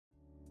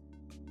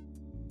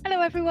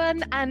Hello,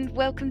 everyone, and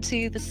welcome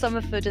to the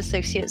Somerford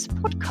Associates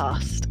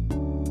podcast.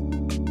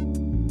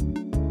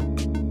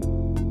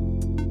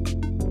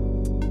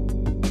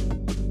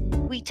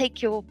 We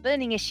take your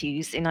burning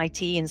issues in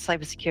IT and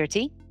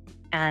cybersecurity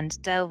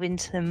and delve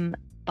into them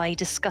by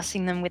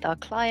discussing them with our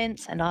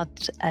clients and our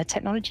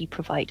technology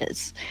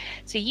providers.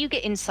 So you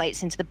get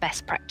insights into the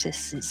best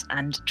practices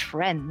and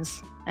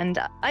trends. And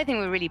I think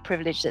we're really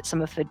privileged at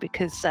Somerford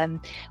because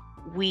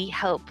we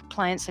help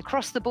clients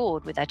across the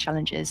board with their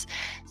challenges.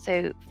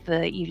 So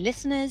for you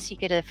listeners, you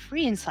get a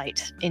free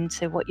insight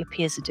into what your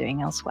peers are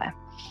doing elsewhere.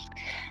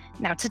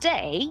 Now,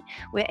 today,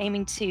 we're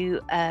aiming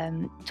to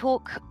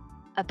talk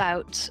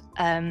about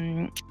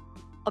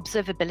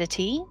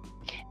observability.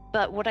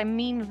 But what I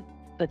mean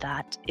by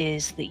that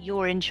is that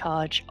you're in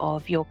charge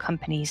of your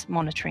company's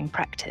monitoring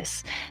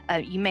practice.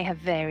 You may have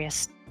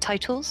various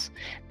titles,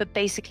 but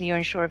basically you're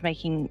in charge of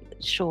making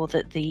sure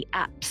that the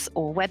apps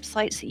or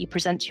websites that you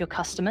present to your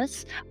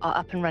customers are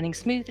up and running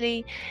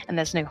smoothly, and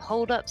there's no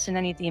holdups in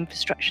any of the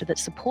infrastructure that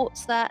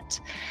supports that.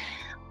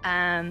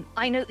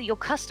 I know that your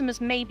customers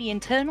may be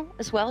internal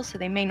as well, so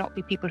they may not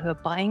be people who are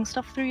buying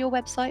stuff through your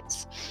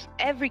websites.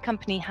 Every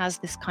company has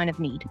this kind of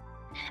need.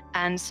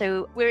 And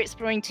so we're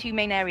exploring two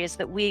main areas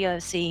that we are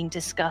seeing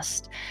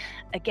discussed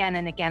again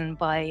and again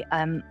by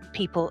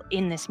people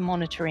in this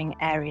monitoring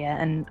area.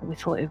 And we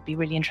thought it would be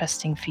really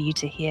interesting for you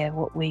to hear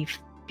what we've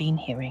been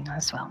hearing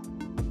as well.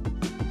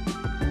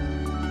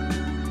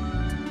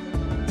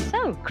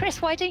 So,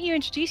 Chris, why don't you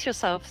introduce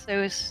yourself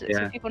so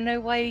people know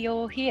why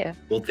you're here?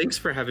 Well, thanks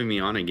for having me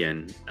on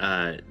again.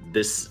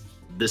 This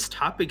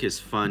topic is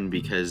fun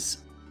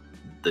because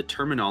the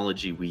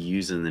terminology we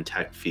use in the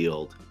tech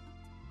field,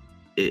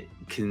 it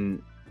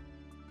can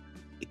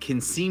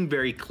seem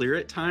very clear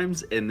at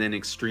times and then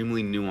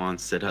extremely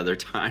nuanced at other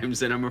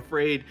times. And I'm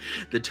afraid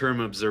the term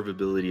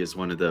observability is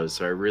one of those.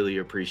 So I really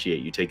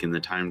appreciate you taking the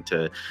time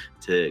to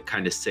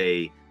kind of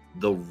say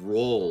the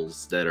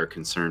roles that are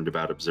concerned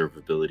about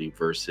observability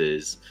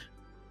versus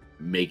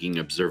making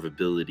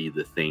observability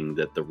the thing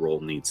that the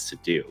role needs to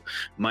do.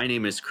 My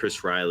name is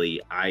Chris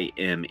Riley. I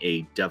am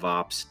a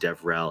DevOps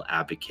DevRel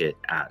advocate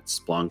at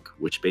Splunk,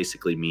 which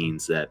basically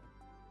means that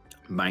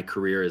my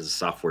career as a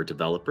software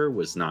developer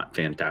was not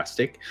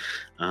fantastic,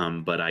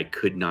 but I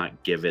could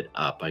not give it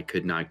up. I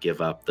could not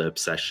give up the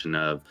obsession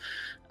of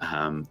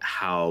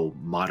how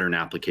modern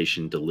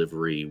application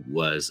delivery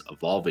was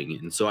evolving.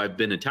 And so I've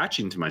been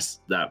attaching to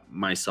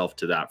myself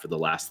to that for the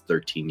last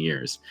 13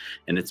 years.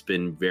 And it's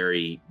been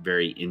very,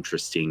 very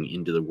interesting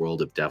into the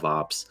world of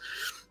DevOps.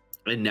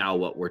 And now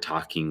what we're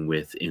talking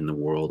with in the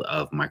world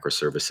of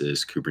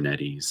microservices,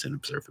 Kubernetes,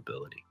 and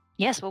observability.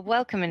 Yes, well,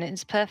 welcome, and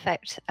it's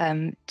perfect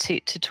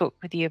to talk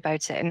with you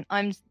about it. And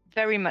I'm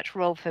very much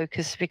role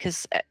focused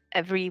because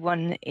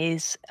everyone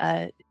is,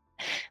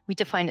 we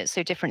define it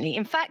so differently.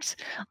 In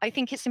fact, I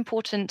think it's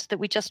important that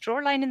we just draw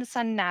a line in the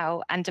sand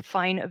now and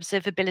define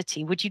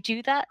observability. Would you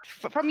do that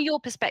from your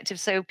perspective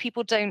so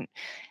people don't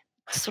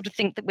sort of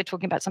think that we're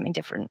talking about something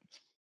different?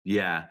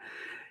 Yeah,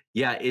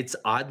 it's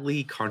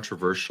oddly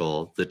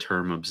controversial, the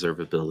term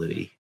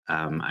observability.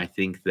 I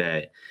think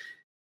that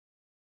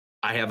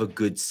I have a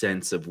good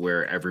sense of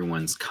where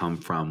everyone's come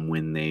from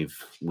when they've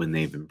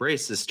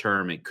embraced this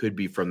term. It could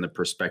be from the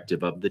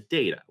perspective of the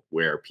data,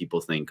 where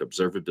people think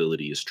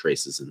observability is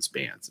traces and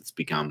spans. It's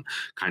become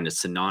kind of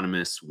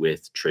synonymous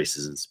with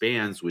traces and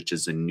spans, which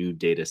is a new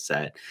data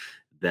set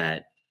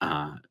that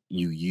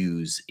you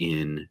use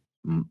in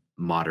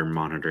modern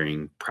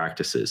monitoring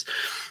practices.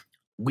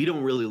 We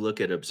don't really look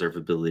at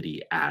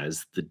observability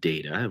as the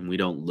data, and we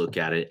don't look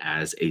at it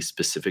as a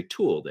specific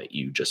tool that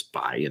you just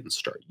buy and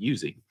start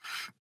using.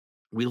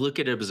 We look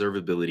at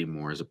observability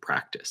more as a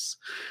practice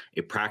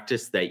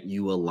that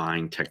you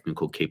align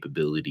technical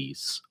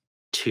capabilities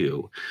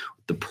to.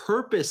 The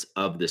purpose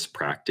of this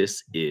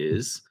practice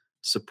is,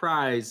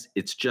 surprise,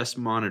 it's just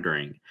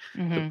monitoring.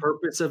 Mm-hmm. The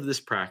purpose of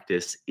this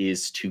practice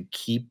is to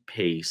keep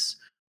pace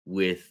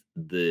with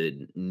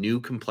the new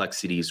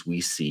complexities we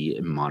see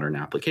in modern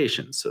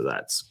applications. So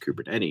that's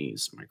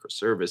Kubernetes,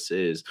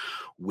 microservices,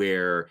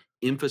 where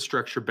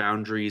infrastructure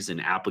boundaries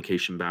and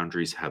application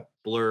boundaries have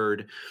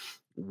blurred,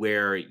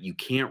 where you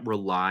can't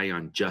rely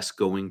on just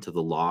going to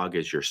the log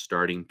as your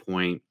starting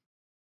point,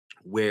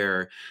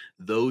 where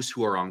those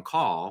who are on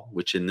call,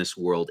 which in this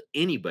world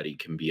anybody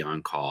can be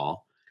on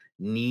call,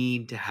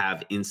 need to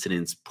have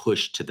incidents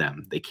pushed to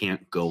them. They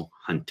can't go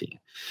hunting.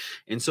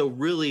 And so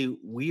really,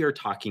 we are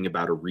talking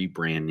about a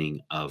rebranding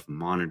of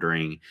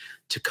monitoring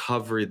to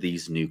cover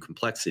these new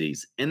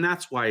complexities. And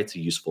that's why it's a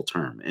useful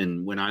term.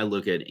 And when I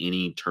look at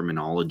any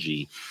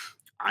terminology,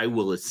 I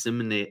will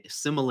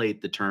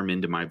assimilate the term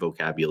into my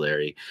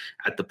vocabulary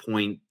at the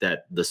point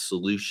that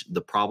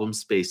the problem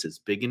space is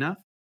big enough.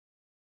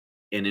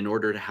 And in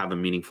order to have a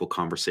meaningful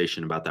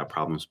conversation about that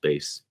problem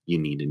space, you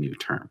need a new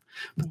term.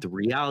 But the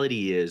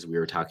reality is we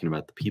are talking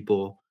about the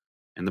people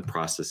and the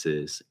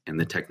processes and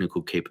the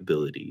technical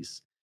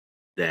capabilities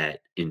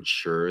that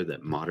ensure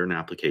that modern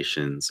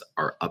applications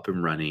are up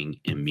and running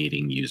and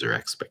meeting user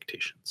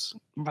expectations.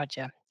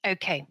 Roger.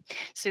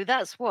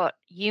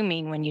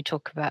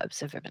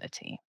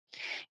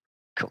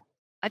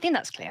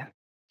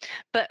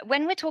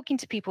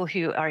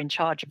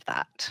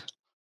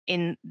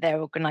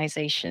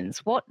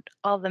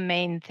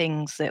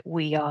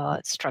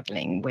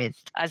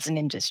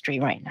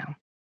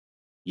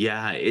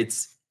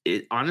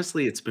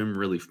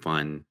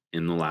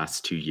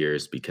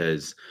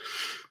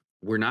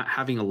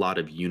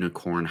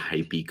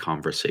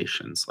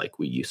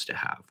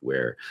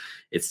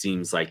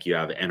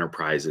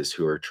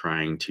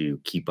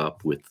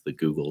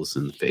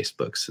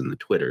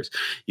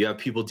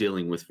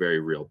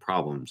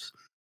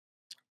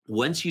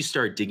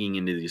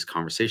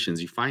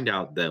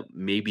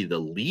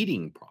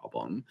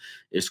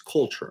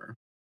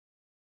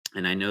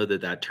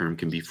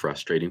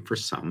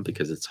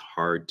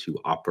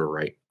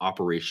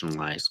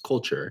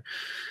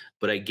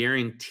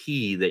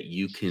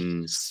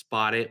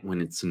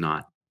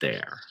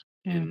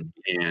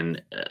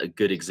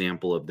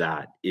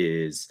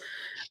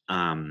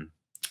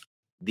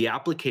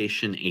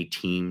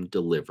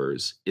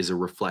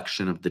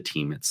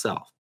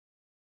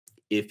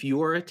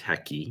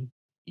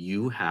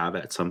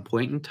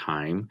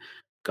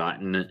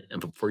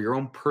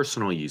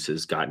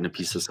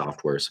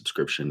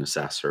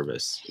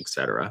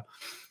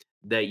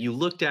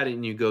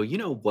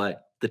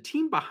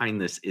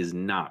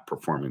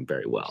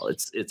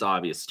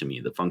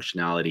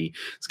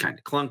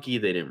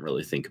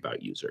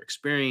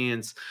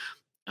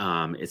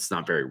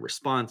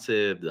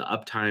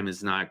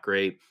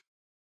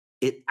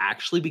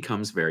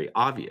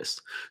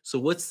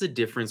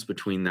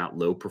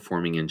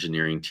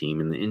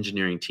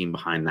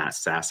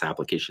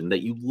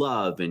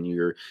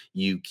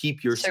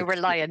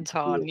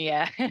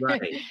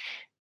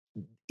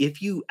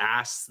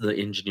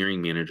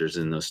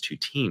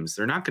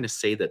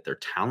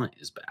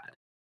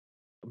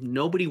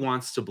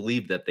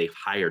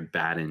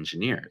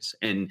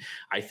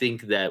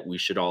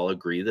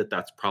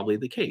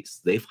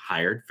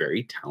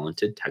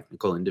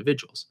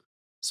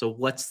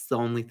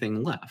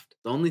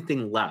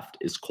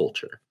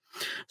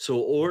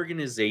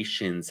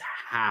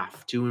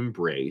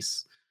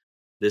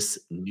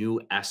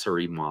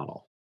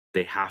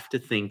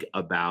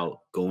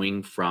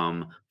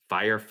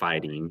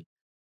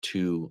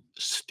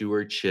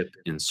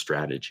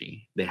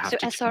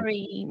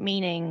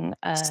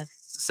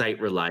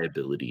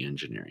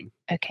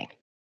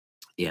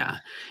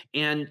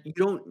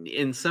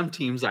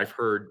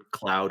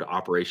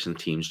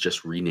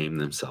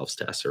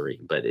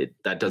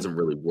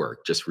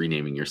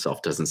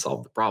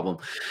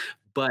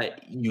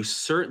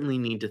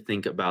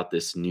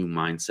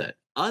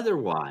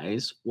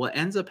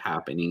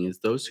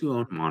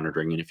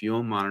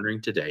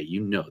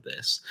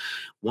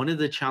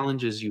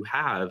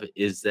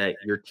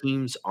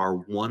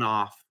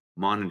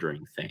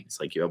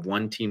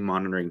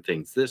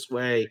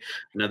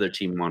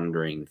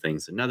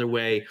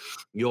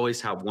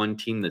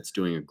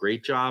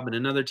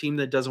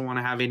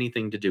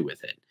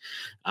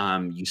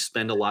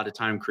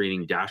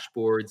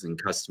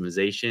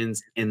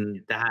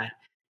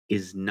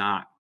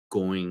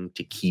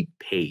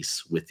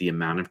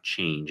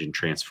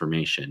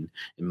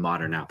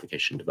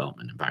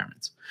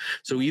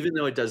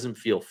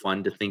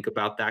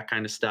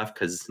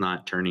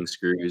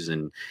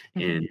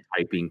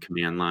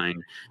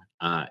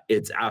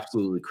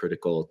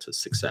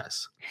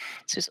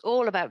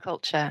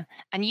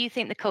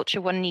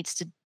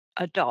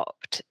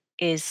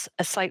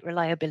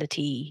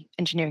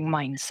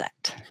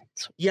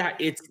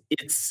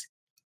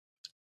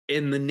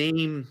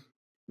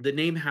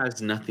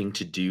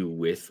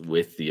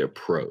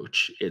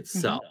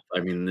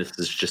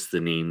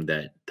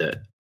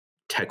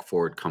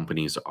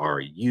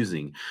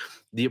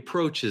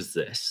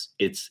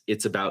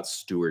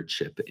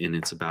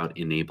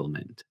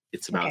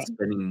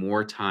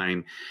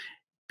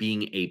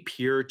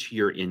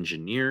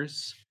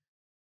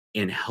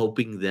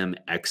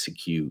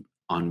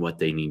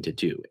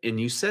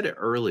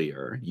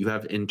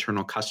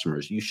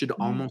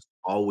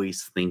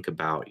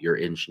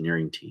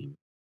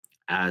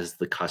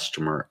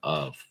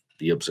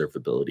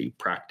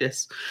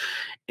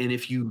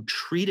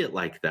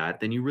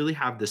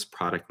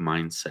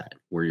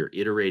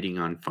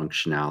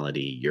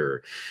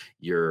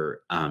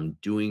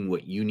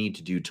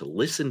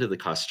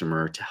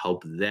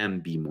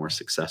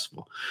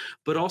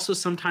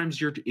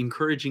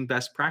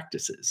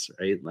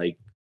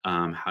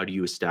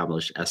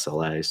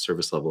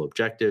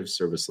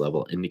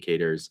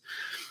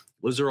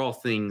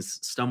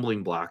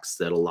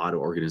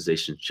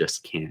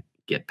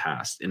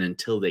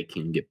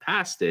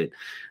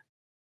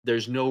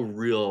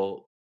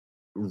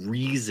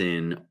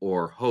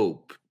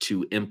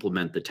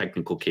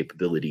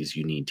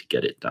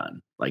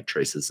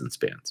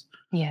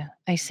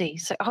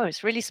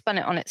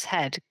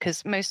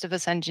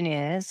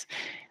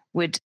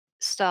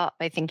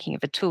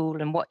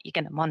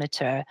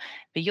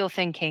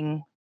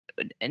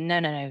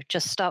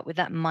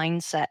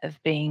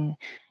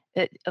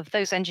 of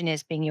those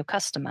engineers being your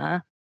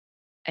customer,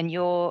 and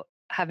you're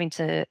having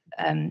to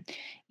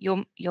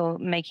you're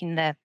making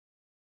their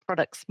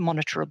products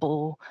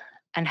monitorable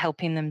and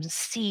helping them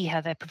see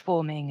how they're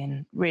performing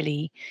and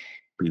really.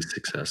 Be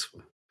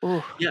successful.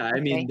 Oh, Yeah,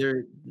 I mean,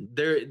 okay.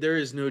 there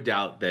is no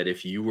doubt that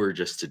if you were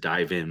just to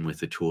dive in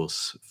with a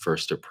tools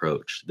first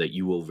approach, that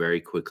you will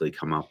very quickly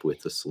come up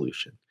with a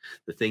solution.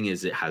 The thing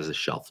is, it has a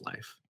shelf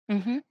life.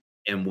 Mm-hmm.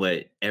 And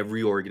what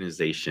every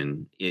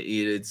organization,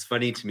 it's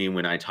funny to me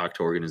when I talk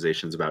to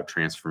organizations about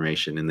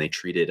transformation and they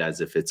treat it as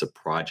if it's a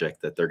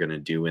project that they're going to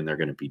do and they're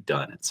going to be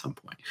done at some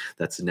point.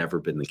 That's never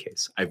been the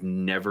case. I've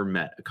never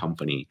met a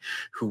company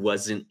who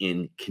wasn't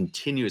in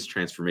continuous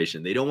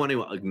transformation. They don't want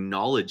to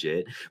acknowledge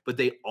it, but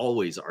they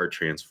always are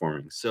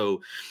transforming.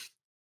 So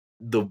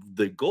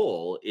the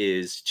goal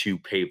is to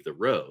pave the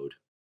road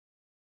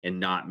and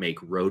not make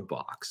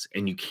roadblocks.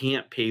 And you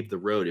can't pave the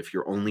road if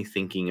you're only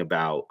thinking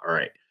about, all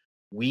right,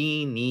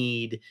 we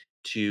need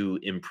to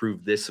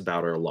improve this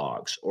about our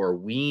logs, or all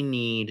we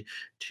need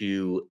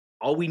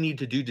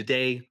to do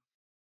today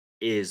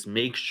is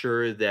make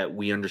sure that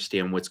we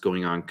understand what's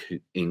going on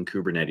in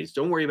Kubernetes.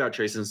 Don't worry about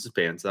traces and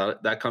spans.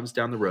 That comes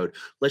down the road.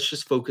 Let's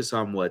just focus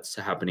on what's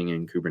happening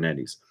in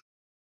Kubernetes.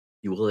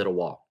 You will hit a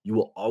wall. You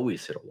will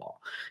always hit a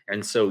wall.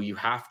 And so you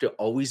have to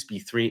always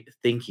be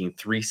thinking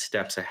 3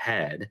 steps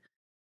ahead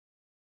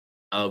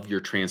of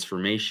your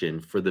transformation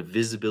for the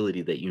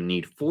visibility that you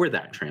need for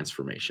that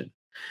transformation.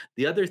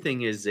 The other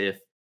thing is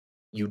if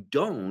you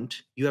don't,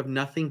 you have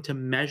nothing to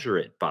measure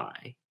it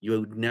by. You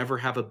would never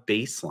have a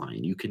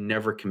baseline. You can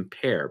never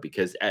compare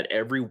because at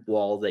every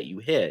wall that you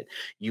hit,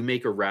 you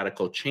make a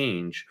radical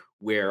change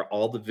where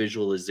all the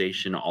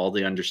visualization, all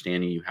the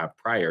understanding you have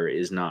prior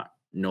is no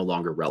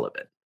longer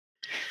relevant.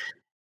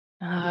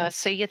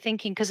 So you're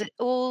thinking because it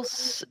all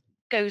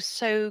goes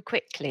so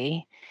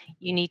quickly,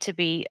 you need to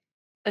be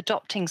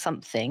adopting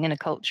something in a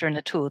culture and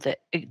a tool that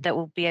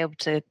will be able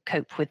to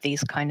cope with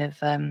these kind of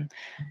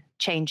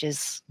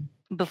changes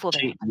before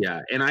they happen.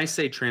 Yeah, and I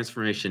say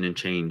transformation and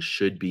change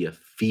should be a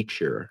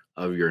feature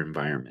of your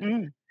environment.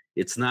 Mm.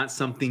 It's not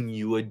something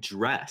you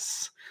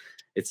address.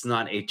 It's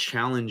not a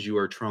challenge you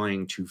are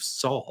trying to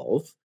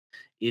solve.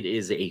 It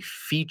is a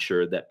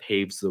feature that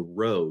paves the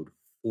road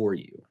for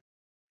you.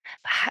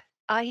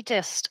 I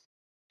just,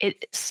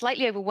 it's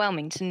slightly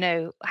overwhelming to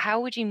know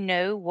how would you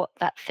know what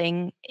that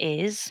thing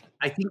is?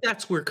 I think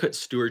that's where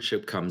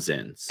stewardship comes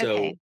in.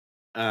 Okay.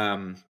 So,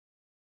 um,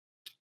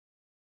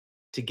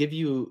 to give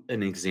you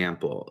an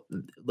example,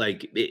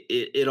 like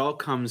it all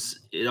comes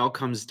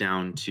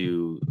down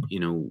to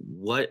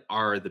what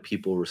are the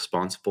people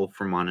responsible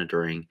for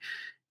monitoring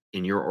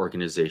in your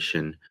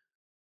organization?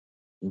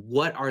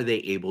 What are they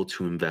able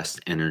to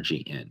invest energy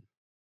in?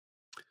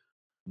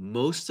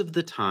 Most of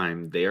the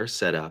time, they are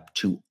set up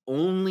to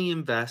only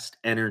invest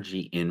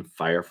energy in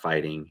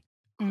firefighting,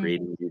 Mm.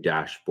 creating new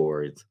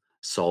dashboards,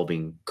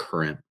 solving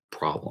current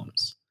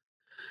problems.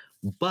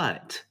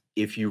 But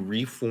if you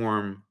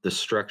reform the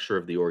structure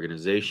of the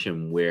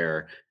organization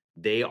where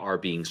they are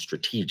being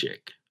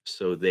strategic,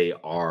 so they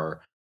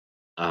are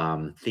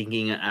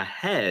thinking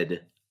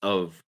ahead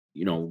of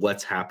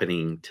what's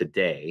happening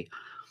today,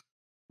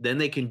 then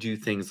they can do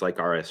things like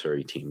our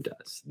SRE team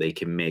does. They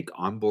can make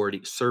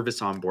onboarding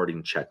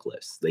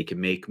checklists. They can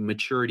make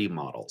maturity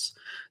models.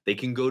 They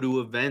can go to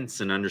events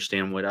and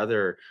understand what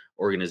other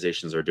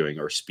organizations are doing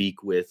or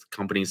speak with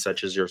companies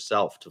such as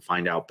yourself to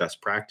find out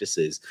best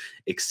practices,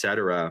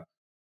 etc.,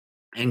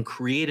 and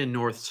create a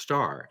North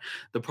Star.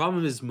 The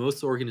problem is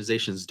most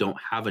organizations don't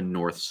have a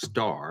North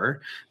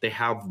Star. They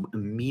have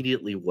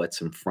immediately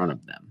what's in front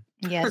of them.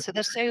 Yeah, so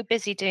they're so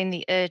busy doing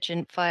the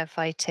urgent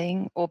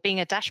firefighting or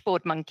being a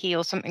dashboard monkey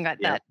or something like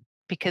Yeah, that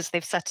because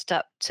they've set it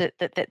up to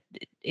that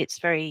it's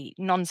very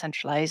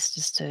non-centralized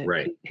as to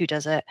right. who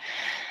does it.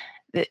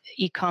 That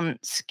you can't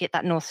get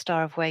that North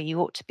Star of where you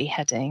ought to be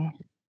heading.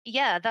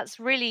 Yeah, that's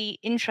really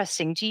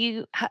interesting. Do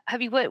you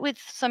have you worked with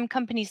some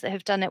companies that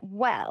have done it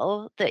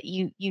well that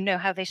you know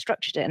how they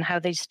structured it and how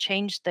they've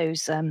changed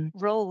those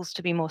roles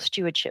to be more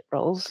stewardship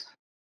roles?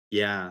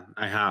 Yeah,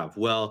 I have.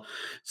 Well,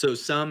 so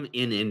some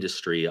in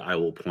industry I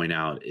will point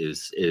out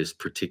is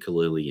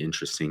particularly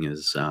interesting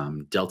is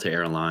Delta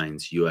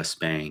Airlines, U.S.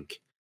 Bank,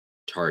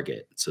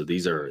 Target. So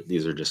these are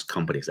just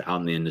companies out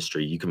in the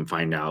industry. You can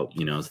find out,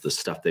 the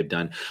stuff they've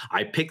done.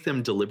 I pick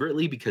them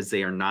deliberately because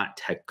they are not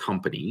tech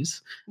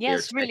companies. They are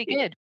Yes, really tech.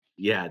 good.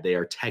 Yeah, they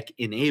are tech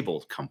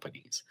enabled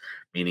companies,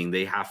 meaning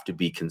they have to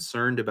be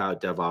concerned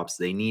about DevOps.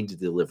 They need to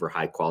deliver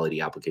high quality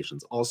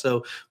applications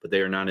also, but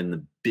they are not in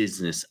the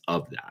business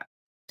of that.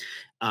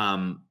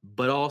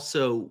 But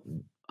also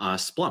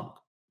Splunk.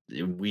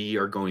 We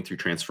are going through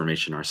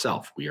transformation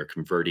ourselves. We are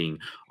converting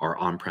our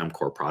on-prem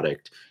core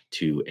product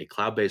to a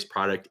cloud-based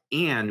product,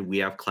 and we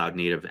have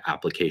cloud-native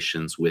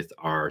applications with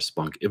our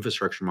Splunk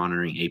infrastructure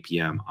monitoring,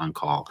 APM,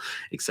 on-call,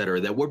 et cetera,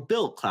 that were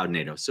built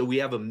cloud-native. So we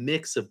have a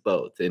mix of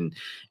both, and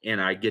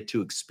I get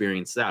to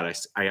experience that.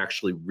 I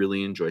actually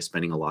really enjoy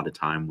spending a lot of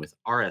time with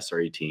our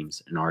SRE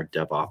teams and our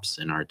DevOps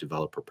and our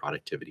developer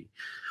productivity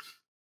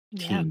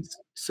Yeah. teams.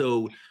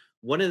 So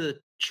one of the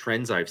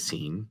trends I've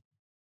seen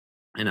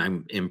and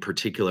I'm in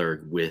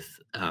particular with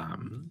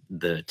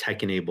the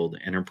tech-enabled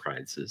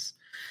enterprises.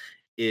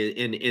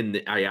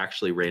 I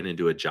actually ran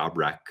into a job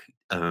rec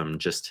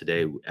just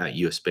today at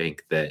US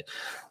Bank that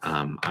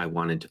I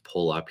wanted to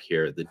pull up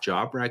here. The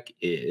job rec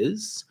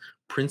is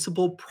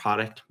principal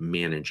product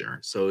manager.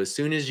 So as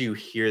soon as you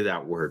hear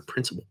that word,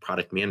 principal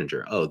product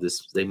manager, oh,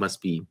 this they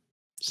must be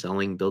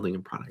selling, building a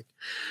product.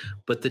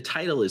 But the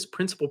title is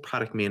principal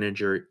product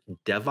manager,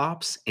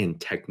 DevOps and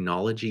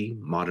technology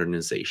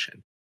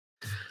modernization.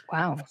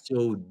 Wow.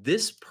 So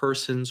this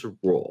person's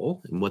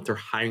role and what they're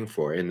hiring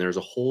for, and there's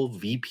a whole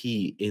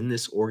VP in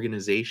this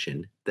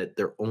organization that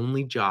their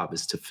only job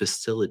is to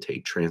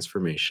facilitate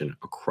transformation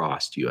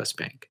across US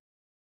Bank,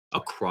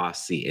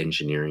 across the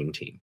engineering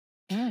team.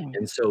 Mm.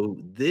 And so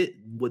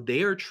what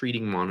they are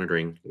treating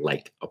monitoring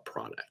like a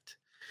product.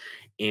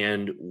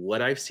 And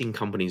what I've seen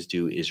companies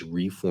do is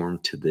reform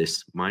to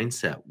this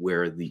mindset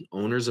where the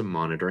owners of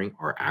monitoring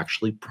are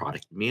actually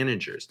product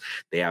managers.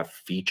 They have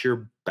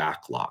feature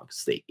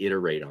backlogs, they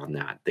iterate on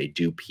that, they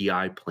do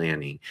PI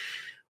planning.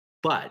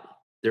 But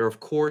there,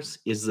 of course,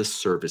 is the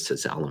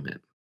services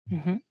element.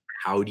 Hmm.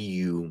 How do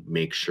you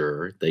make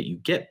sure that you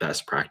get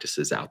best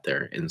practices out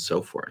there and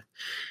so forth?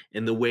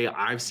 And the way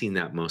I've seen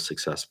that most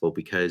successful,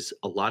 because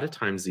a lot of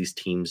times these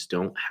teams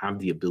don't have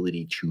the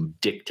ability to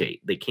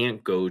dictate. They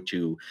can't go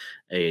to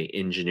a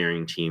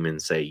engineering team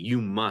and say,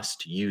 you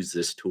must use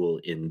this tool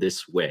in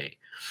this way.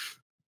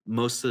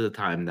 Most of the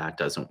time that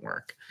doesn't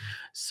work.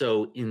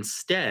 So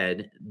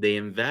instead, they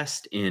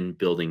invest in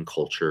building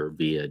culture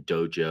via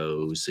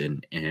dojos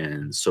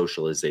and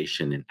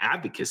socialization and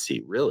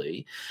advocacy,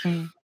 really.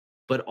 Mm.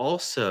 But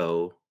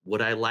also,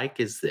 what I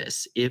like is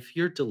this: if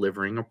you're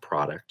delivering a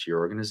product to your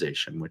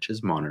organization, which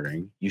is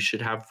monitoring, you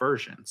should have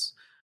versions.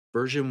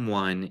 Version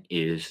one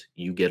is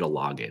you get a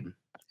login,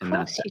 Of and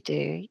that's course you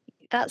do.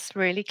 That's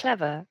really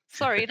clever.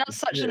 Sorry, that's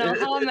such an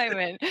aha it.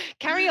 moment.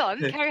 Carry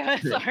on, carry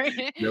on.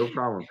 Sorry. No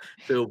problem.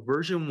 So,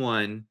 version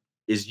one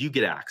is you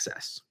get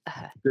access.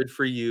 Uh, Good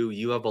for you.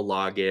 You have a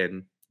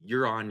login,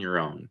 you're on your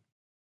own.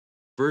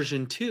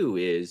 Version two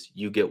is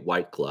you get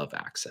white glove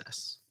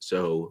access.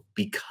 So,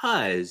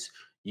 because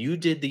you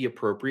did the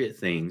appropriate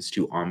things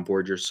to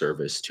onboard your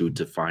service, to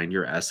define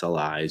your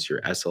SLIs,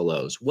 your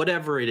SLOs,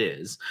 whatever it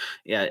is.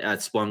 Yeah, at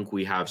Splunk,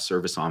 we have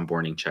service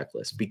onboarding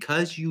checklists.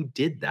 Because you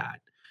did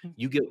that, mm,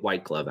 you get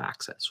white glove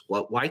access.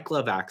 What white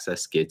glove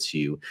access gets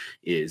you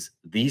is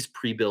these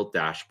pre built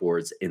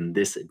dashboards and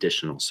this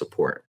additional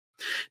support.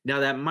 Now,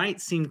 that might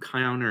seem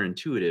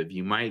counterintuitive.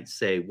 You might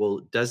say, well,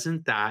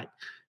 doesn't that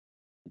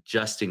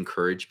just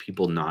encourage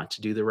people not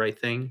to do the right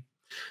thing?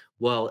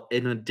 Well,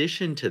 in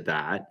addition to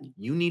that,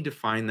 you need to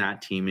find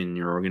that team in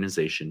your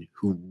organization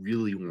who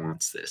really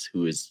wants this,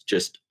 who is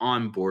just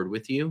on board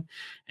with you,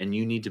 and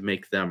you need to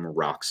make them a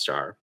rock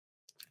star,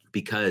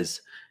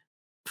 because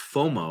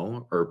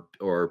FOMO,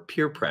 or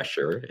peer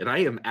pressure, and I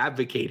am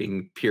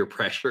advocating peer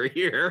pressure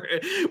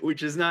here,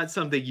 which is not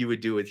something you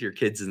would do with your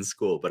kids in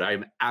school, but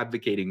I'm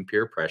advocating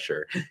peer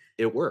pressure.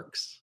 It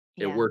works.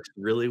 It yeah. works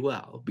really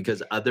well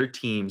because other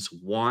teams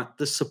want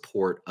the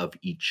support of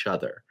each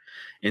other.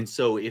 And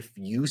so if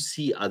you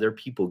see other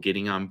people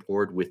getting on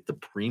board with the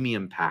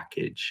premium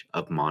package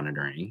of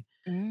monitoring,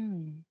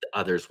 Mm. the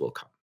others will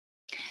come.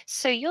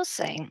 So you're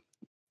saying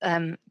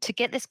to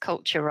get this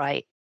culture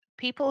right,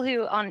 people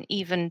who aren't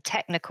even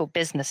technical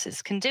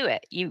businesses can do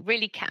it. You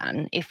really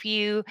can. If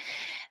you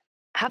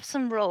have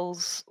some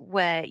roles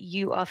where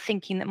you are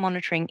thinking that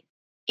monitoring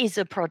is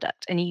a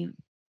product and you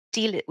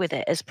deal it with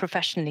it as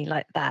professionally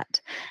like that,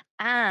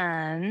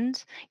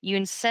 and you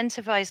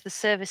incentivize the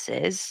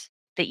services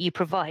that you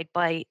provide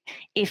by,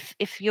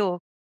 if your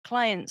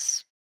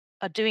clients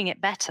are doing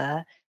it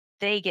better,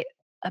 they get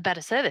a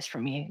better service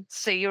from you,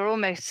 so you're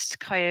almost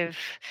kind of,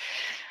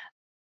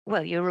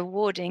 well, you're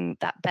rewarding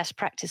that best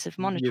practice of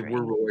Yeah, we're monitoring.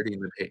 rewarding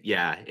the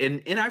yeah,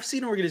 and I've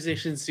seen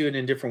organizations do it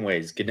in different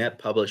ways. Gannett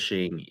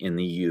Publishing in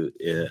the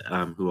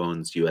who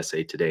owns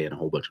USA Today and a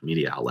whole bunch of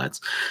media outlets,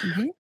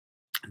 Hmm.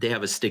 they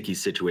have a sticky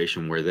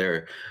situation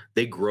where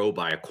they grow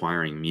by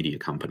acquiring media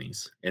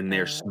companies, and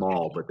they're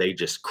small, Okay. but they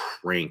just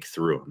crank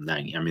through them.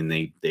 I mean,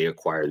 they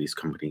acquire these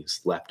companies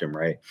left and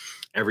right.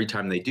 Every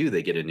time they do,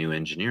 they get a new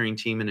engineering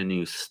team and a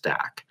new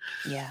stack.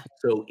 Yeah.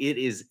 So it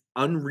is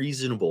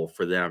unreasonable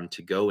for them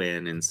to go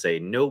in and say,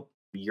 nope,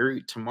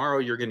 tomorrow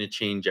you're going to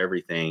change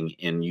everything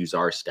and use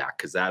our stack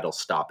because that'll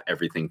stop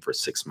everything for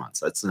 6 months.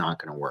 That's not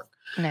going to work.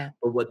 No.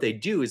 But what they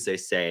do is they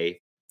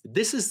say,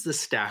 this is the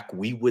stack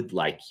we would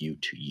like you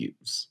to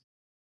use.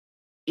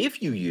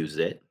 If you use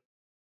it,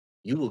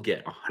 you will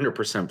get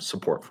 100%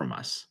 support from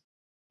us.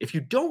 If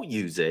you don't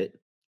use it,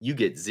 you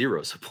get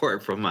zero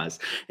support from us.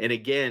 And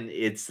again,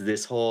 it's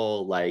this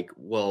whole like,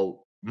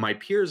 well, my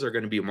peers are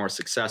going to be more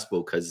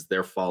successful because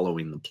they're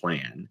following the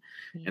plan.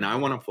 And I Yeah.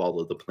 want to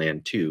follow the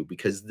plan too,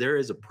 because there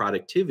is a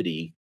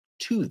productivity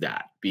to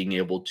that, being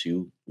able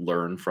to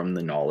learn from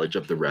the knowledge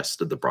of the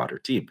rest of the broader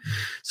team.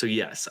 So,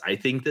 yes, I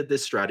think that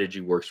this strategy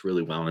works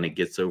really well and it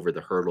gets over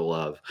the hurdle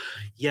of,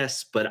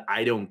 yes, but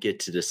I don't get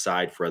to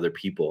decide for other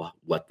people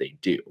what they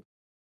do.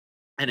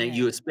 And at Right.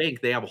 US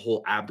Bank, they have a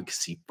whole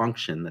advocacy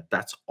function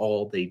that's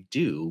all they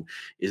do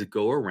is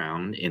go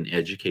around and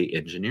educate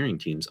engineering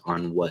teams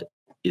on what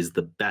is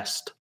the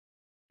best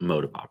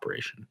mode of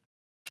operation.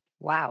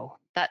 Wow.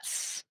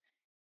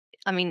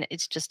 I mean,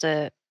 it's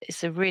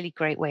a really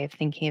great way of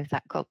thinking of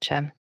that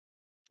culture.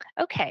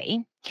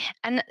 Okay.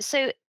 And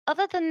so,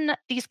 other than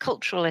these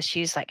cultural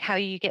issues, like how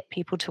you get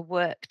people to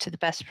work to the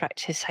best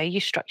practice, how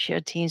you structure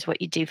your teams,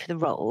 what you do for the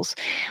roles,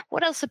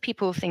 what else are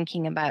people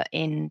thinking about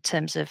in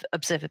terms of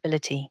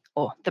observability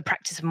or the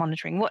practice of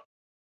monitoring?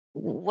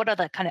 What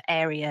other kind of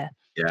area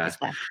Yeah. is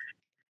there?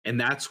 And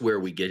that's where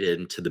we get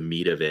into the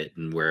meat of it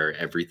and where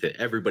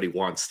everybody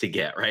wants to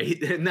get, right?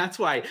 And that's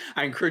why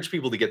I encourage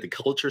people to get the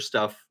culture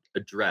stuff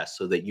addressed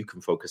so that you can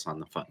focus on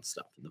the fun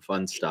stuff. And the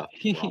fun stuff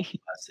for all of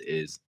us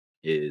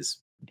is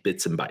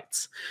bits and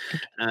bytes.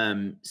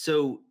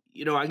 So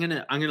I'm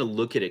gonna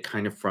look at it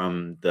kind of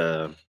from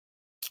the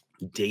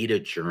data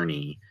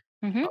journey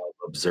Hmm.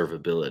 of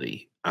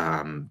observability,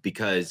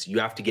 because you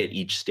have to get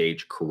each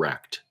stage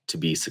correct to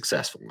be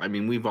successful. I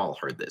mean, we've all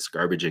heard this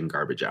garbage in,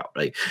 garbage out,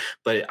 right?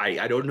 But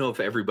I don't know if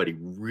everybody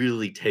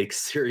really takes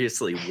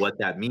seriously what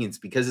that means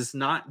because it's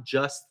not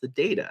just the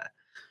data,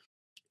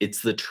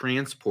 it's the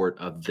transport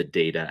of the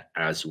data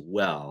as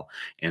well,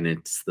 and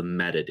it's the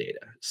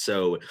metadata.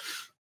 So,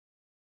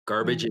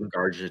 garbage in,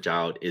 garbage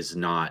out is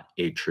not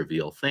a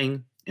trivial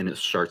thing, and it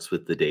starts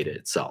with the data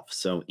itself.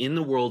 So, in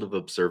the world of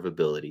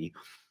observability,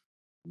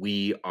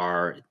 we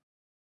are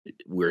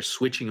we're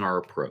switching our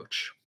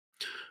approach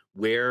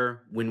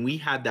where when we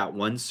had that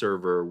one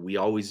server we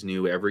always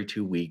knew every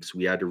 2 weeks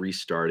we had to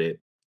restart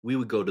it. We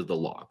would go to the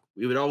log.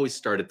 We would always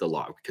start at the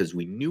log because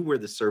we knew where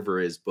the server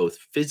is both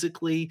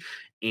physically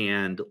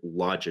and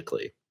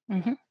logically.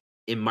 Hmm.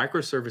 In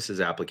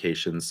microservices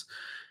applications,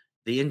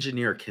 the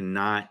engineer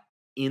cannot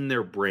in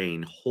their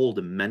brain hold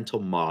a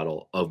mental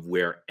model of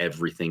where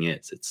everything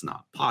is. It's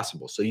not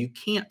possible. So you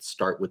can't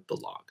start with the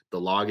log. The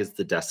log is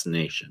the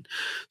destination.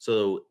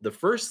 So the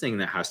first thing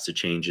that has to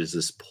change is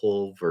this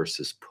pull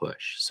versus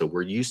push. So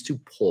we're used to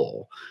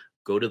pull,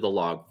 go to the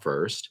log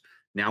first.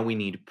 Now we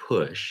need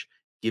push.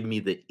 Give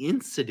me the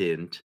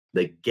incident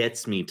that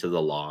gets me to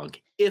the log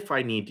if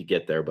I need to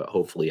get there, but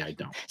hopefully I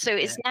don't. So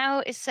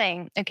it's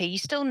saying, okay, you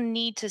still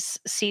need to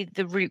see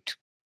the root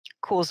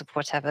cause of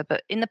whatever,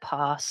 but in the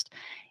past,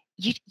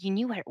 you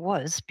knew where it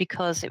was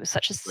because it was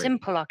such a Right.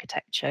 simple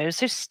architecture, it was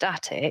so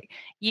static.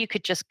 You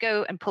could just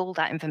go and pull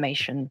that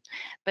information,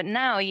 but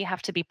now you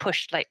have to be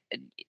pushed. Like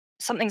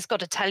something's got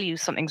to tell you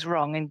something's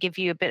wrong and give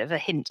you a bit of a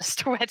hint as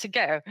to where to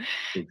go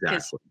because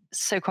Exactly. it's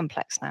so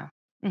complex now.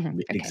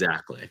 Okay.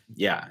 Exactly.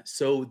 Yeah.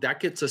 So that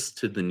gets us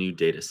to the new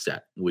data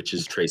set, which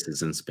is Okay.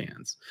 traces and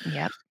spans.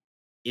 Yep.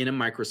 In a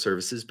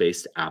microservices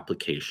based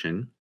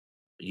application,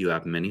 you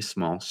have many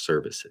small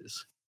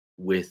services.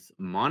 With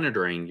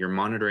monitoring, you're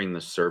monitoring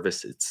the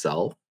service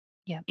itself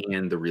Yep.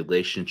 and the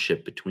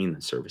relationship between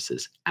the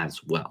services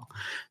as well.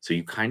 So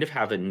you kind of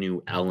have a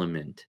new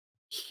element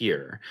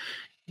here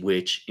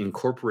which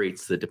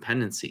incorporates the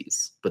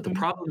dependencies. But the Mhm.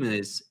 problem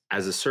is,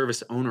 as a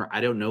service owner,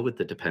 I don't know what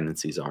the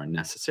dependencies are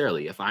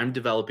necessarily. If I'm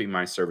developing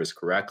my service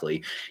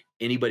correctly,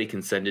 anybody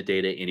can send it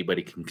data,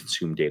 anybody can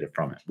consume data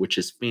from it, which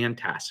is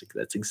fantastic.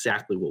 That's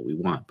exactly what we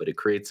want, but it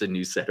creates a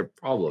new set of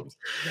problems.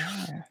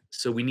 Yeah.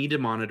 So we need to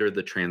monitor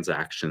the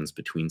transactions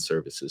between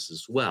services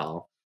as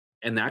well.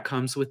 And that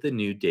comes with a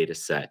new data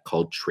set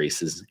called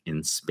traces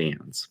and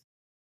spans.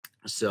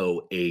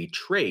 So a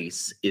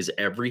trace is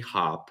every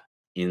hop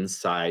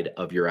inside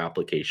of your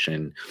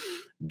application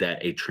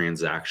that a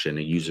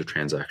user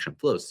transaction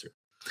flows through.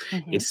 A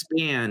Hmm.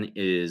 span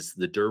is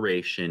the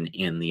duration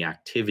and the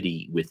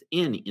activity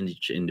within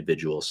each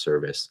individual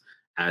service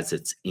as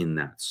it's in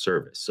that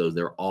service. So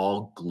they're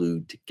all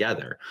glued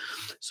together.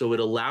 So it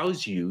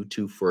allows you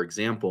to, for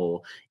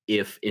example,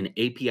 if an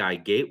API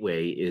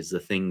gateway is the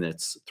thing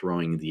that's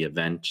throwing the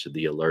event,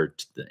 the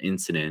alert, the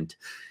incident,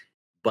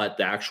 but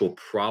the actual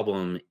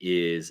problem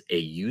is a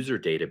user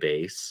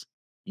database,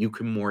 you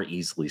can more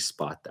easily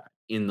spot that.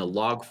 In the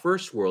log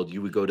first world,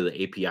 you would go to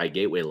the API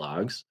gateway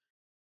logs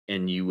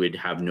and you would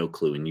have no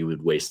clue and you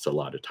would waste a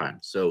lot of time.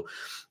 So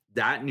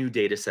that new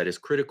data set is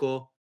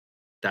critical.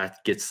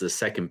 That gets the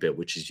second bit,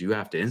 which is you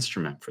have to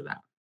instrument for that.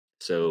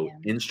 So Yeah.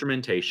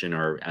 instrumentation,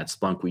 or at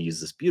Splunk, we use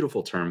this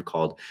beautiful term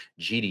called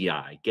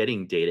GDI,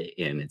 getting data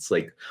in. It's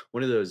like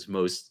one of those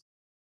most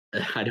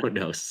I don't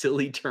know,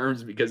 silly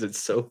terms because it's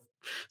so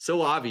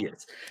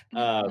obvious.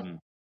 Um,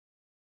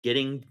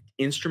 Getting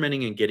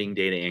instrumenting and getting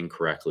data in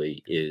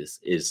correctly is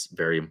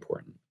very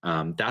important.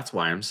 That's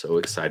why I'm so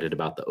excited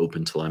about the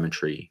Open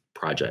Telemetry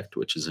project,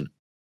 which is an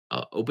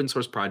open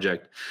source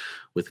project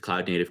with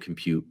Cloud Native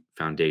Compute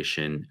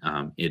Foundation.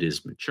 It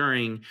is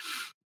maturing,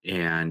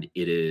 and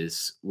it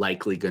is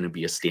likely going to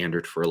be a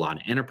standard for a lot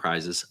of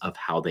enterprises of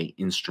how they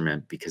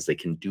instrument because they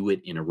can do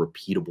it in a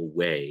repeatable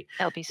way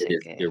That'll be that so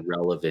is good.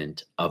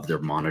 irrelevant of their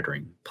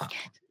monitoring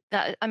platform.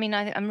 I mean,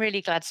 I'm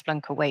really glad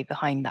Splunk are way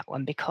behind that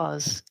one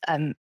because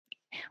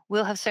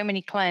we'll have so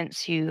many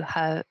clients who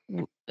have,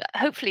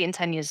 hopefully in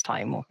 10 years'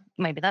 time, or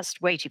maybe that's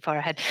way too far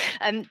ahead,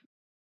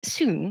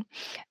 soon,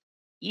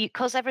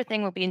 because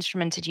everything will be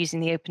instrumented using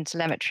the Open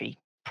Telemetry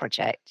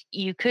project,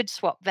 you could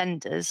swap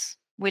vendors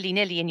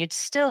willy-nilly and you'd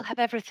still have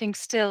everything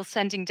still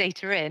sending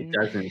data It in.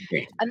 doesn't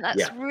change. And Yeah.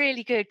 that's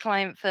really good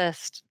client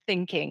first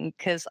thinking,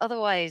 because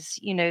otherwise,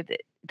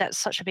 that's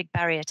such a big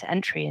barrier to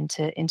entry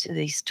into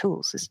these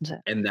tools, isn't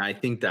it? And I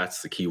think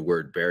that's the key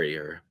word,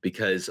 barrier,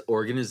 because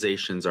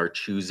organizations are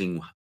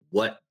choosing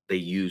what they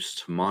use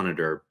to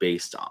monitor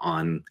based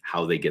on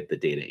how they get the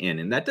data in.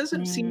 And that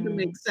doesn't seem to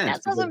make sense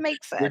That because doesn't make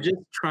we're sense.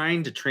 just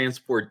trying to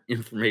transport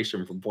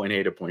information from point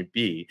A to point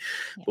B,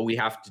 Yeah. but we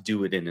have to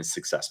do it in a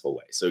successful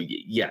way. So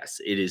yes,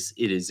 it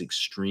is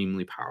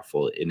extremely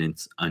powerful in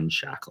its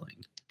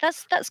unshackling.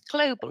 That's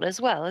global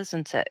as well,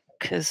 isn't it?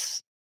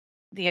 Because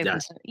the Yeah.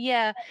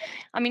 yeah.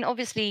 I mean,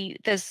 obviously,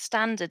 there's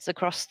standards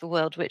across the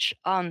world which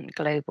aren't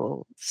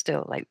global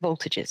still, like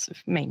voltages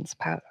of mains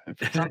power,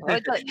 for example.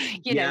 But,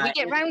 Yeah. we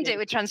get round it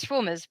with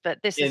transformers,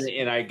 but this And is,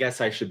 and I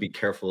guess I should be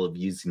careful of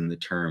using the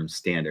term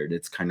standard.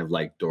 It's kind of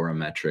like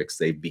Dorometrics.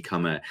 They've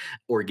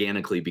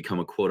organically become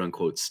a quote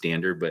unquote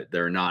standard, but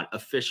they're not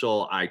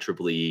official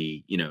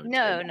IEEE,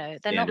 no, no,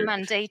 they're not standard.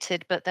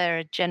 mandated, but they're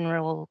a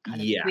general kind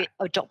of Yeah.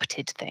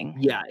 adopted thing.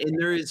 Yeah. And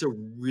there is a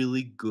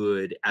really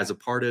good, as a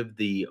part of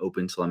the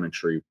Open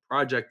Telemetry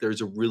project,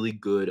 there's a really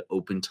good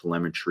Open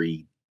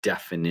Telemetry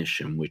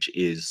definition, which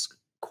is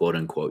quote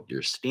unquote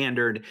your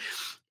standard.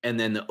 And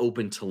then the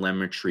Open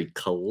Telemetry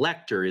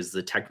collector is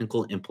the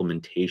technical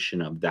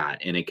implementation of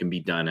that. And it can be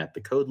done at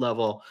the code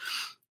level,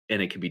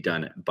 and it can be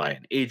done by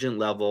an agent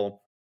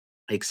level,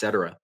 et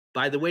cetera.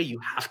 By the way, you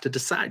have to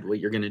decide what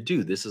you're going to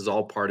do. This is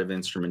all part of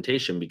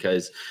instrumentation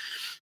because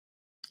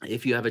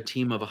if you have a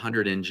team of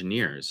 100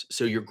 engineers,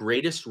 so your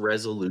greatest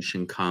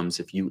resolution comes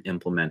if you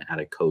implement at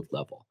a code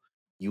level.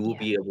 You will Yeah.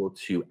 be able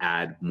to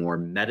add more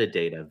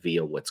metadata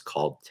via what's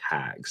called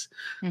tags.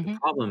 The Hmm.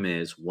 problem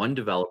is one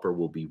developer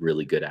will be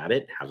really good at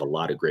it, have a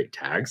lot of great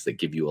tags that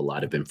give you a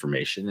lot of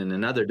information, and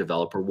another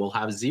developer will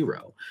have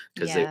zero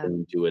because they Yeah.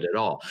 won't do it at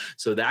all.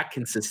 So that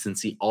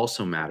consistency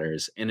also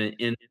matters. And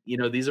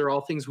these are all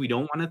things we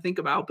don't want to think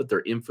about, but they're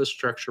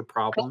infrastructure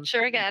problems,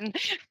 Culture again.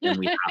 and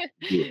we have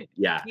to do it.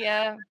 Yeah.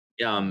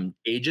 Yeah.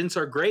 Agents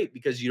are great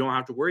because you don't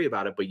have to worry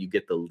about it, but you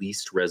get the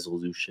least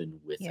resolution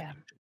with an Yeah.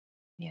 agent.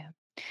 Yeah.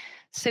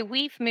 So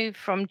we've moved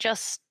from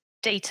just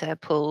data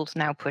pulled,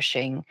 now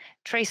pushing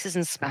traces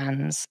and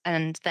spans,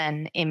 and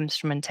then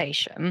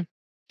instrumentation.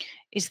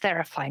 Is there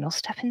a final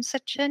step in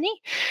said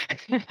journey?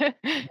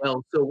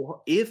 Well,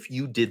 so if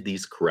you did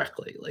these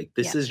correctly, like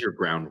this Yeah. is your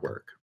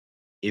groundwork.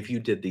 If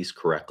you did these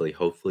correctly,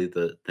 hopefully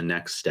the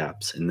next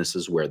steps, and this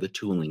is where the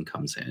tooling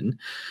comes in,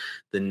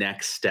 the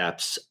next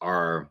steps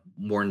are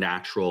more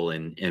natural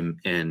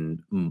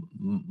and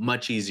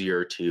much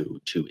easier to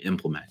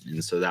implement.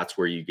 And so that's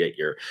where you get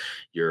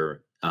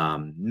your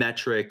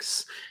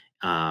metrics.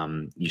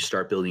 You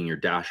start building your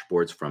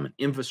dashboards from an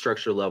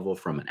infrastructure level,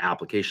 from an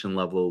application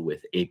level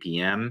with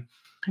APM.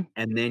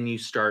 And then you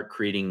start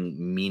creating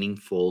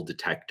meaningful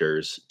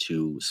detectors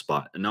to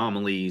spot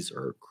anomalies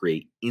or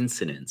create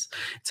incidents.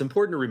 It's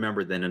important to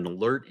remember that an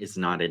alert is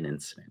not an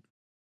incident.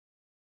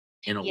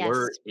 An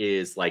alert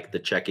Yes. is like the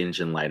check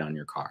engine light on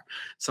your car.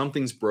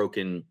 Something's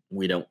broken.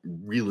 We don't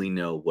really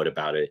know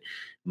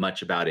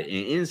much about it. An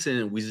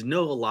incident, we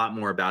know a lot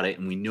more about it,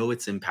 and we know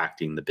it's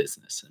impacting the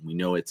business, and we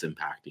know it's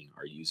impacting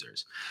our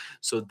users.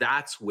 So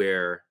that's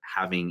where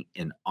having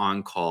an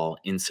on-call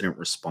incident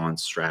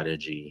response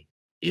strategy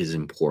is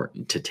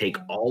important, to take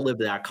all of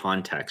that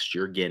context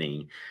you're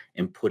getting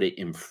and put it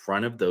in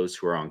front of those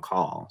who are on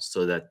call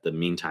so that the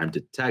mean time to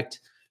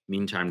detect,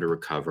 mean time to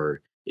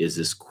recover is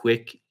as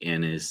quick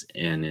and as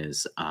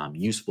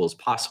useful as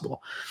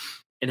possible.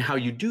 And how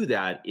you do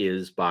that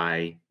is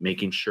by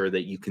making sure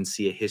that you can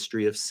see a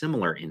history of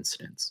similar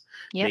incidents,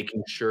 Yep.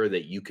 making sure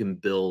that you can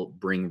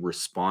bring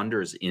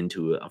responders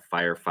into a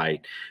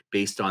firefight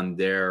based on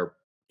their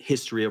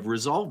history of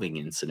resolving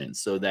incidents,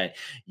 so that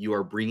you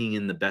are bringing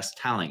in the best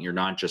talent. You're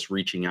not just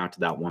reaching out to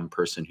that one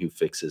person who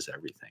fixes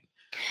everything.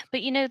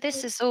 But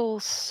this is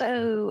all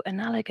so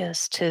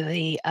analogous to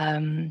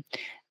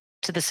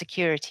the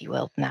security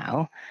world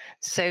now.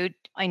 So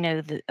I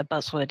know that a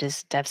buzzword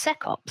is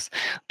DevSecOps,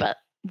 but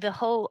the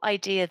whole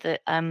idea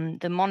that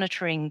the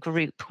monitoring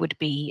group would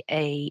be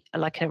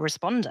like a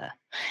responder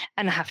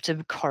and have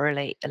to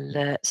correlate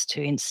alerts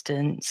to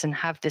instance and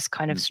have this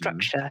kind of Mhm.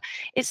 structure.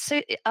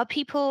 Are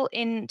people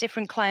in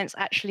different clients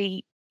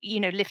actually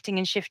lifting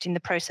and shifting the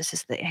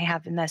processes that they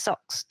have in their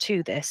socks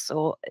to this,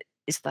 or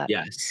is that?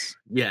 Yes,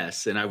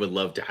 yes, and I would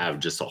love to have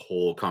just a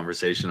whole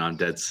conversation on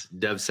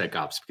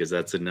DevSecOps, because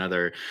that's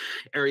another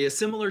area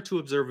similar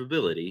to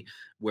observability,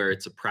 where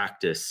it's a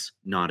practice,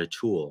 not a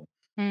tool.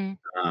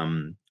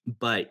 Mm,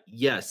 But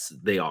yes,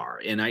 they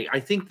are, and I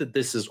think that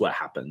this is what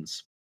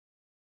happens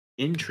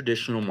in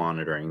traditional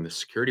monitoring. The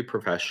security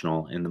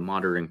professional and the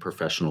monitoring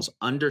professional's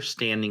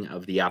understanding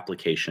of the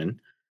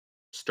application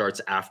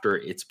starts after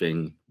it's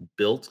been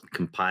built,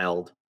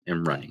 compiled,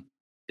 and running.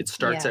 It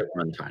starts yeah. at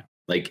runtime.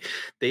 Like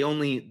they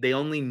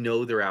only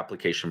know their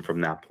application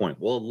from that point.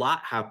 Well, a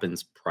lot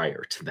happens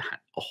prior to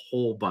that. A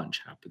whole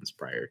bunch happens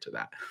prior to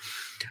that.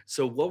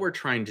 So what we're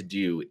trying to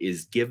do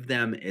is give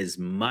them as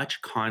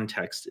much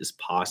context as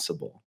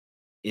possible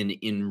and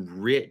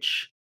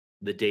enrich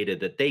the data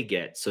that they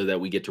get so that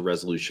we get to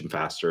resolution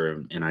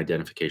faster and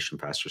identification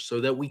faster so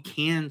that we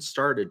can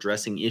start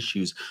addressing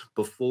issues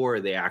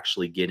before they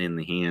actually get in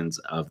the hands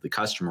of the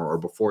customer or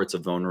before it's a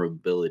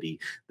vulnerability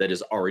that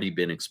has already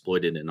been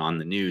exploited and on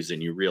the news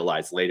and you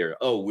realize later,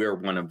 oh, we're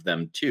one of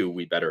them too,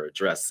 we better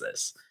address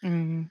this.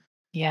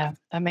 Yeah,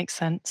 that makes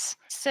sense.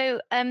 So,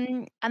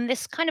 and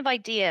this kind of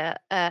idea,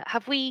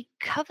 have we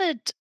covered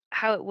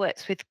how it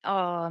works with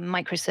our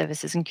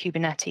microservices and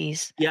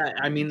Kubernetes? Yeah,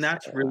 I mean,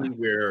 that's So, really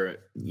where,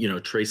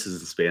 traces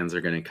and spans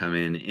are going to come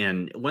in.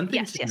 And one thing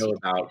yes, to yes, know you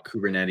did. about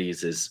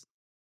Kubernetes is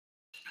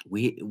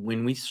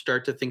when we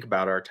start to think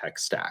about our tech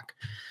stack,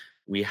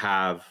 we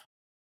have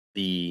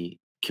the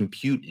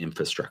compute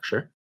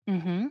infrastructure.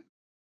 Mm-hmm.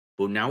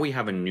 Well, now we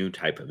have a new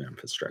type of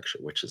infrastructure,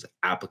 which is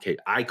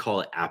I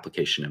call it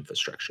application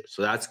infrastructure.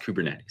 So that's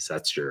Kubernetes.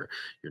 That's your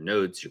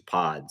nodes, your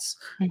pods,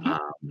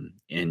 Mm-hmm.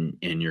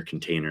 and your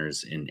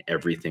containers and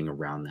everything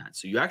around that.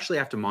 So you actually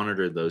have to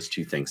monitor those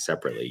two things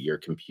separately. Your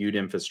compute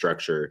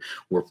infrastructure,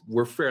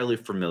 we're fairly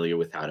familiar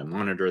with how to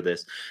monitor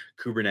this.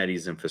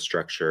 Kubernetes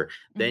infrastructure.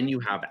 Then Mm-hmm. you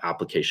have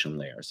application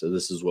layer. So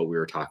this is what we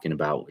were talking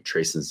about with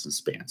traces and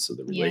spans. So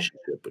the Yeah.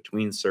 relationship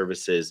between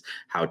services,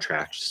 how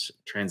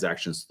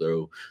transactions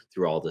through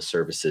all the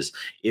services.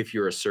 If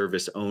you're a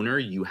service owner,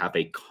 you have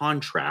a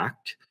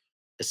contract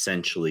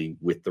essentially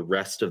with the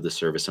rest of the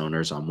service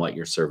owners on what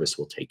your service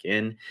will take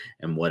in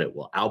and what it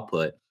will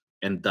output.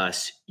 And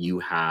thus you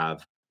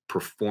have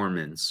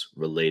performance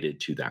related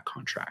to that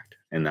contract.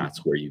 And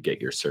that's where you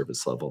get your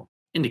service level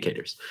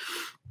indicators.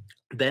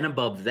 Then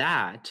above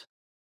that,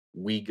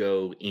 we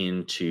go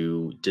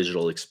into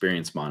digital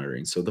experience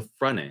monitoring. So the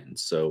front end,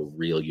 so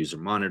real user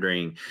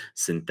monitoring,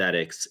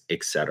 synthetics,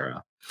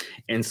 etc.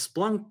 And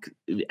Splunk,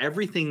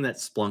 everything that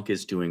Splunk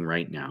is doing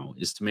right now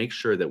is to make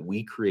sure that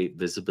we create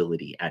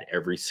visibility at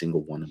every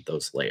single one of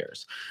those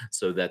layers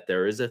so that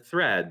there is a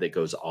thread that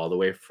goes all the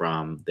way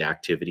from the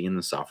activity in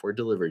the software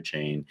delivery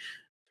chain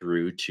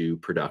through to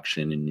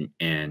production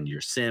and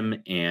your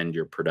SIM and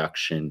your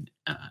production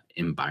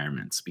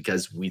environments,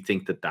 because we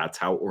think that that's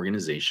how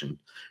organization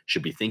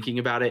should be thinking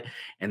about it.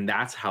 And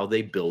that's how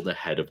they build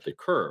ahead of the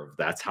curve.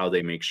 That's how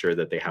they make sure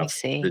that they I have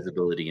see.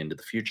 visibility into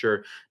the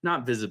future,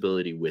 not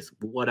visibility with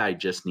what I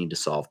just need to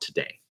solve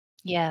today.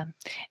 Yeah,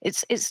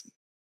 it's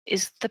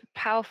the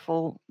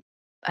powerful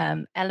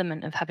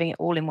element of having it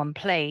all in one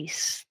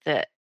place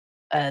that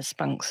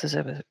Splunk's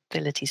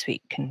Observability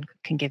Suite can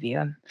give you.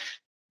 I'm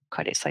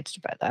quite excited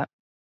about that.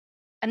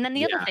 And then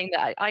the other Yeah. thing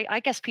that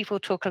I guess people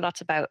talk a lot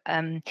about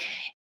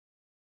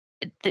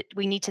that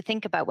we need to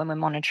think about when we're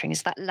monitoring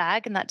is that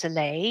lag and that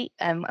delay,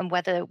 and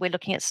whether we're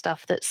looking at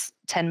stuff that's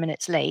 10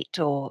 minutes late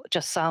or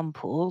just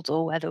sampled,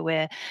 or whether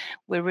we're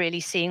really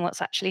seeing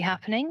what's actually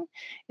happening.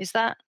 Is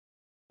that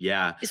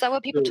Yeah. is that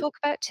what people So talk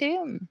about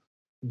too?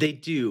 they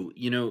do,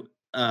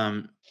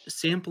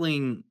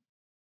 sampling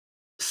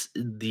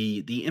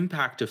the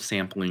impact of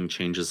sampling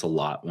changes a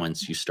lot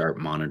once you start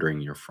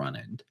monitoring your front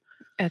end.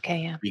 Okay,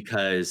 yeah.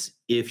 Because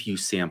if you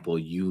sample,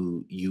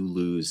 you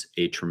lose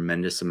a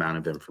tremendous amount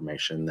of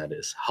information that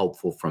is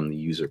helpful from the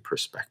user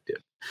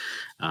perspective,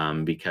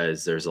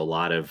 because there's a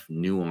lot of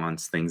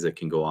nuanced things that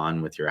can go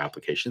on with your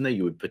application that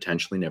you would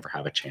potentially never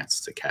have a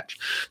chance to catch.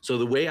 So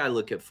the way I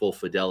look at full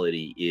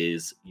fidelity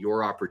is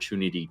your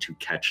opportunity to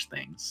catch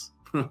things.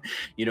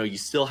 You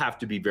still have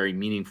to be very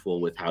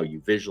meaningful with how you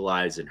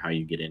visualize and how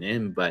you get it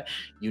in, but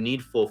you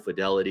need full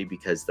fidelity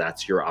because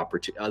that's your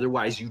opportunity.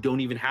 Otherwise, you don't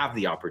even have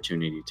the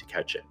opportunity to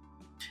catch it.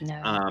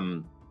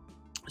 No.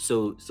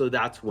 So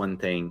that's one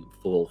thing,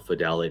 full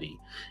fidelity.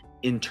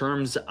 In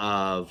terms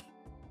of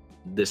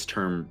this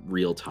term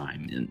real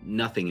time, and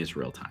nothing is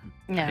real time.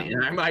 No.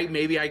 And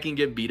maybe I can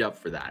get beat up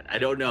for that. I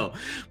don't know.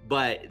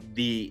 But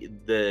the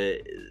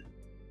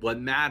what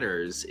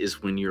matters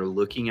is when you're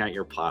looking at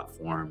your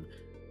platform,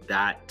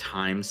 that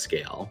time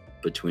scale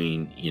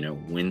between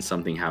when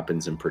something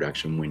happens in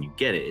production, when you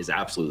get it, is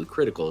absolutely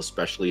critical,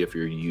 especially if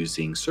you're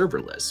using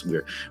serverless.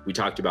 We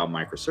talked about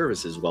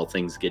microservices. Well,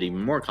 things get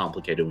even more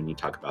complicated when you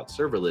talk about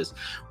serverless,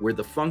 where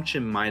the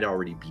function might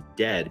already be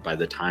dead by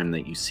the time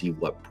that you see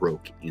what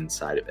broke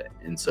inside of it.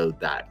 And so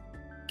that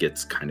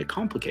gets kind of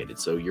complicated.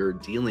 So you're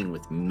dealing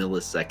with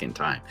millisecond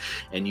time,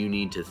 and you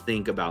need to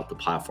think about the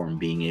platform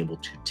being able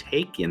to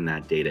take in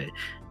that data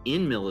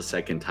in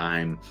millisecond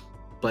time,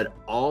 but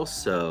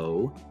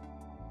also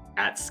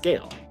at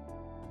scale.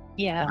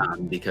 Yeah.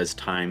 Because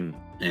time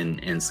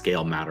and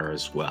scale matter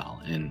as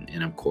well.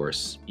 And of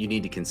course, you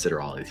need to consider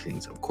all these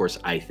things. Of course,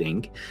 I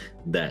think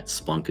that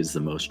Splunk is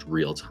the most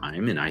real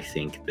time, and I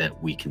think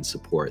that we can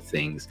support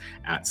things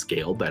at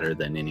scale better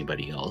than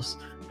anybody else.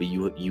 But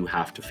you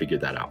have to figure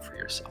that out for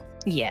yourself.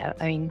 Yeah.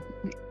 I mean,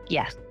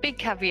 yeah. Big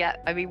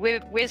caveat. I mean, we're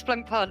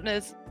Splunk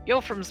partners.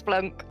 you're from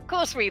Splunk. Of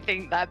course we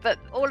think that, but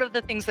all of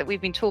the things that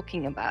we've been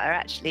talking about are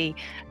actually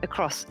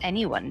across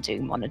anyone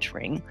doing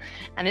monitoring.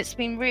 And it's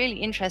been really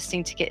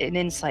interesting to get an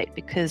insight,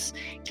 because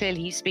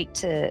clearly you speak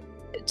to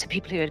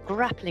people who are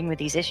grappling with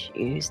these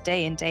issues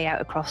day in, day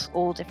out across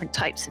all different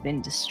types of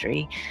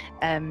industry.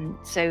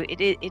 So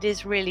it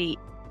is really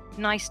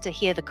nice to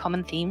hear the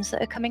common themes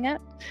that are coming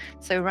out.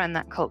 So around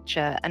that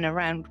culture and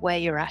around where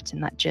you're at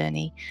in that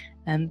journey.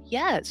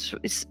 Yeah,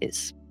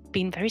 it's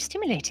been very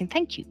stimulating.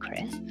 Thank you,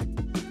 Chris.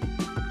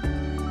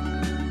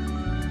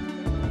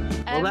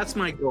 Well, that's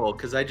my goal,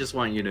 because I just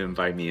want you to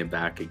invite me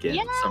back again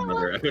some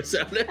other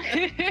episode.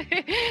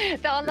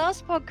 Our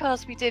last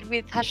podcast we did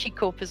with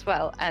HashiCorp as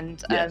well,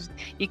 and Yes.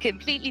 you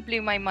completely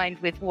blew my mind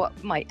with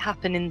what might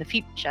happen in the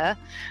future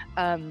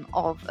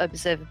of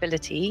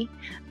observability,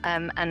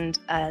 and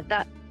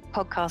that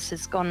podcast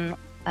has gone,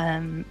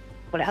 well,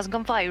 it hasn't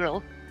gone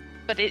viral,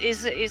 but it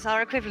is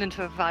our equivalent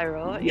of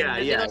viral. Yeah.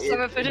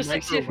 Somerford It's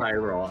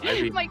micro-viral.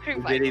 I mean,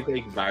 Micro-viral. is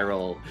anything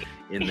viral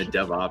in the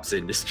DevOps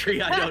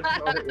industry? I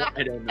don't know.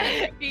 I don't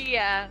know.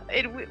 Yeah,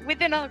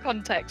 within our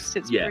context,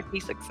 it's pretty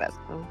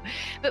successful.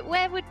 But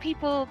where would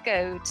people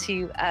go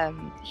to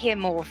hear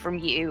more from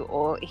you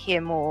or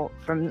hear more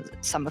from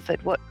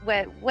Somerford?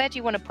 Where do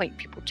you want to point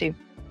people to?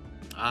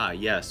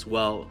 Yes.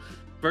 Well,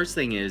 first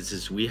thing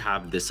is we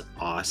have this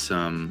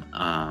awesome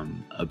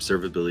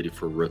observability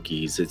for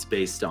rookies. It's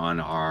based on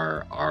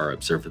our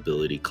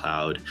observability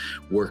cloud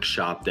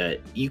workshop that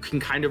you can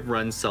kind of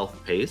run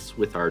self-paced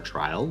with our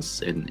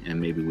trials,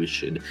 and maybe we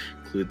should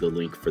include the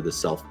link for the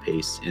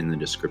self-paced in the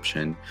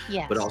description.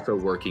 Yes. But also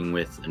working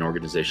with an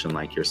organization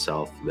like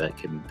yourself that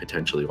can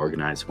potentially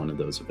organize one of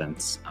those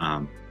events.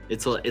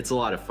 It's a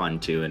lot of fun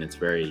too, and it's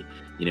very,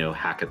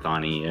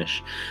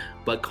 hackathon-y-ish.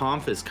 But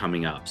Conf is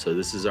coming up. So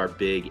this is our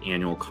big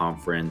annual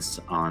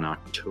conference on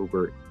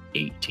October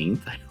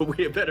 18th.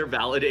 We better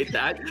validate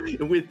that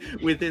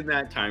within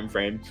that time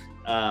frame.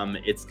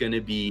 It's going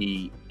to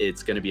be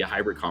a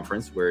hybrid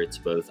conference where it's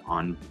both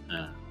on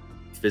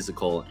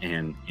physical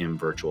and in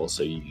virtual,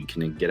 so you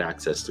can get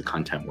access to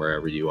content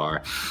wherever you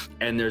are.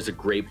 And there's a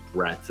great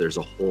breadth. There's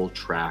a whole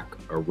track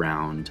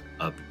around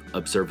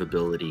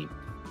observability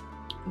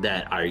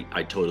that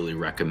I totally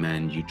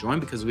recommend you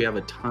join, because we have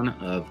a ton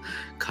of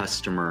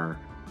customer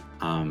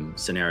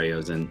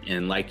scenarios,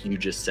 and like you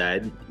just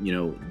said,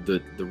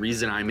 the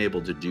reason I'm able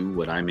to do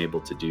what I'm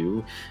able to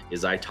do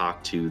is I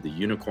talk to the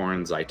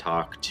unicorns, I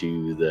talk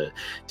to the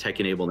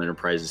tech-enabled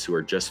enterprises who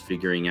are just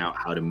figuring out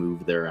how to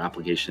move their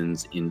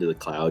applications into the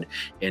cloud,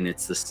 and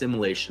it's the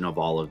simulation of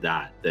all of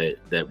that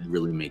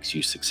really makes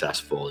you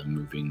successful in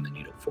moving the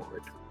needle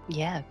forward.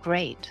 Yeah,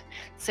 great.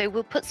 So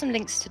we'll put some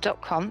links to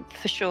 .com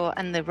for sure,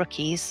 and the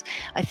rookies.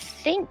 I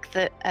think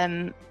that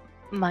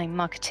my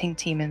marketing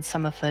team in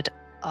Somerford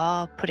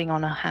are putting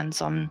on a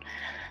hands-on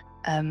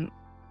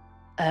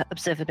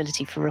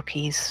observability for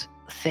rookies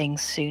thing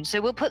soon.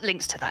 So we'll put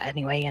links to that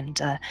anyway. And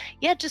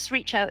just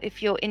reach out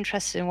if you're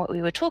interested in what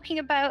we were talking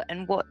about,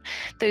 and what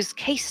those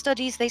case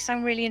studies, they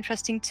sound really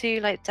interesting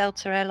too, like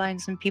Delta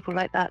Airlines and people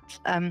like that.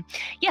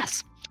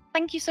 Yes.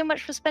 Thank you so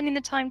much for spending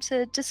the time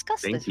to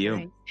discuss this. Thank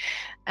you.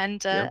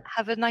 And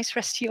have a nice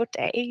rest of your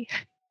day.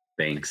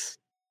 Thanks.